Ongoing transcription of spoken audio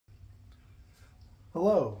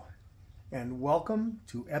Hello, and welcome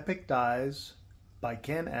to Epic Dies by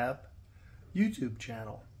Ken Epp YouTube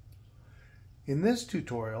channel. In this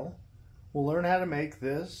tutorial, we'll learn how to make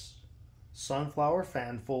this sunflower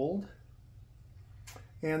fan fold.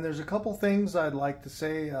 And there's a couple things I'd like to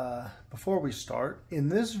say before we start. In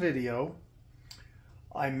this video,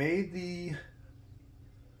 I made the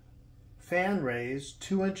fan rays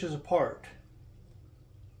 2 inches apart,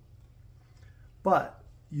 but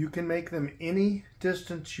you can make them any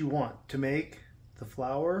distance you want to make the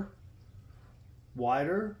flower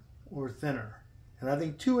wider or thinner. And I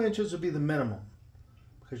think 2 inches would be the minimum,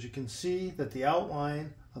 because you can see that the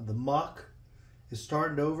outline of the muck is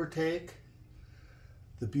starting to overtake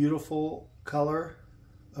the beautiful color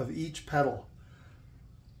of each petal.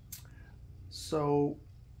 So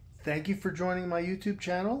thank you for joining my YouTube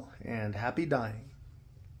channel, and happy dyeing.